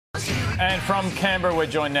And from Canberra, we're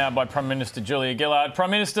joined now by Prime Minister Julia Gillard.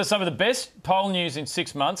 Prime Minister, some of the best poll news in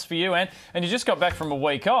 6 months for you, and you just got back from a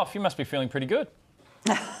week off. You must be feeling pretty good.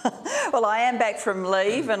 Well, I am back from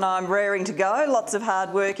leave and I'm raring to go. Lots of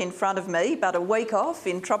hard work in front of me, but a week off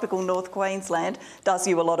in tropical North Queensland does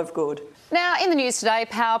you a lot of good. Now, in the news today,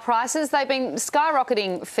 power prices, they've been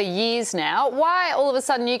skyrocketing for years now. Why all of a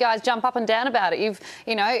sudden you guys jump up and down about it? You've,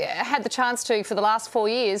 had the chance to for the last 4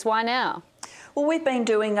 years. Why now? Well, we've been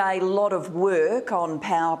doing a lot of work on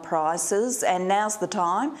power prices, and now's the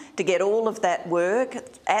time to get all of that work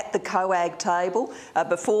at the COAG table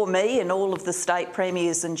before me and all of the state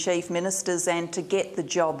premiers and chief ministers, and to get the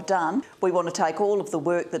job done. We want to take all of the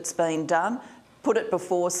work that's been done, put it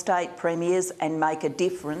before state premiers and make a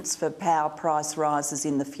difference for power price rises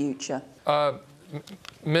in the future.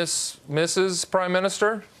 Mrs. Prime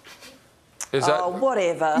Minister? Is that... Oh,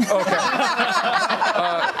 whatever. Okay.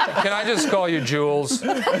 Can I just call you Jules?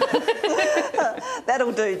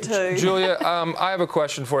 That'll do too. Julia, I have a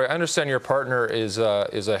question for you. I understand your partner is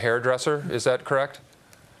a hairdresser. Is that correct?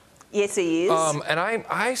 Yes, he is. And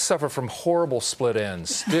I suffer from horrible split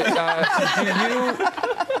ends.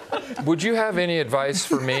 Would you have any advice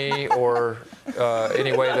for me, or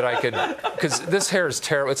any way that I could? Because this hair is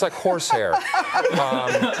terrible. It's like horse hair,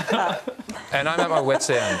 and I'm at my wit's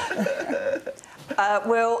end.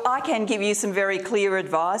 Well, I can give you some very clear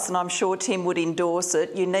advice, and I'm sure Tim would endorse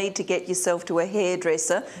it. You need to get yourself to a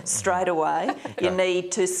hairdresser straight away. Okay. You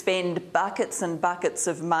need to spend buckets and buckets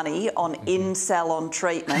of money on in-salon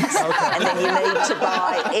treatments, and then you need to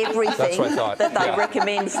buy everything that they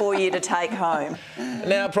recommend for you to take home.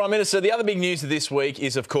 Now, Prime Minister, the other big news of this week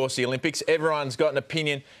is, of course, the Olympics. Everyone's got an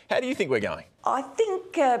opinion. How do you think we're going? I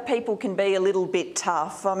think people can be a little bit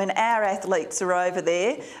tough. I mean, our athletes are over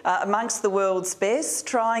there amongst the world's best,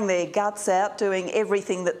 trying their guts out, doing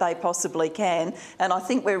everything that they possibly can. And I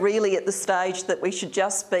think we're really at the stage that we should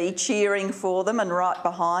just be cheering for them and right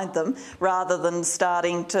behind them, rather than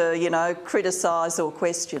starting to, criticise or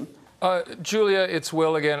question. Julia, it's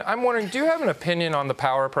Will again. I'm wondering, do you have an opinion on the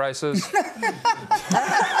power prices?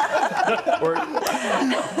 Or,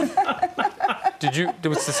 did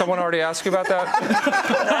someone already ask you about that?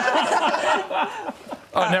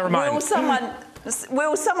 Oh, never mind.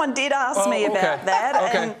 Well, someone did ask me about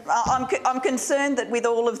that, and I'm concerned that with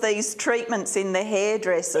all of these treatments in the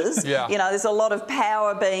hairdressers, there's a lot of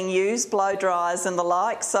power being used, blow dryers and the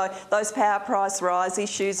like, so those power price rise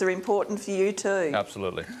issues are important for you too.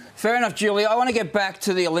 Absolutely. Fair enough, Julia. I want to get back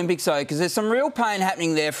to the Olympics, though, because there's some real pain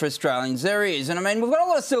happening there for Australians. There is. And, I mean, we've got a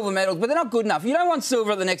lot of silver medals, but they're not good enough. You don't want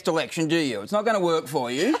silver at the next election, do you? It's not going to work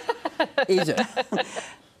for you, is it?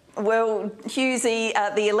 Well, Hughesy,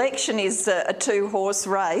 the election is a two-horse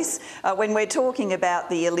race. When we're talking about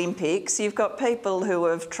the Olympics, you've got people who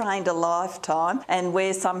have trained a lifetime, and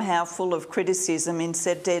we're somehow full of criticism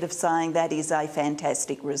instead of saying that is a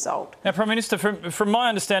fantastic result. Now, Prime Minister, from my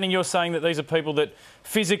understanding, you're saying that these are people that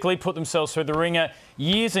physically put themselves through the ringer,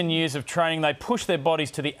 years and years of training, they push their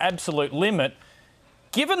bodies to the absolute limit.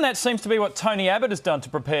 Given that seems to be what Tony Abbott has done to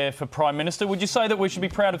prepare for Prime Minister, would you say that we should be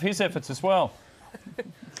proud of his efforts as well?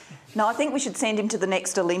 No, I think we should send him to the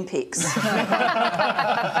next Olympics.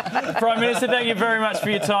 Prime Minister, thank you very much for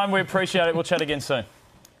your time. We appreciate it. We'll chat again soon.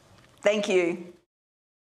 Thank you.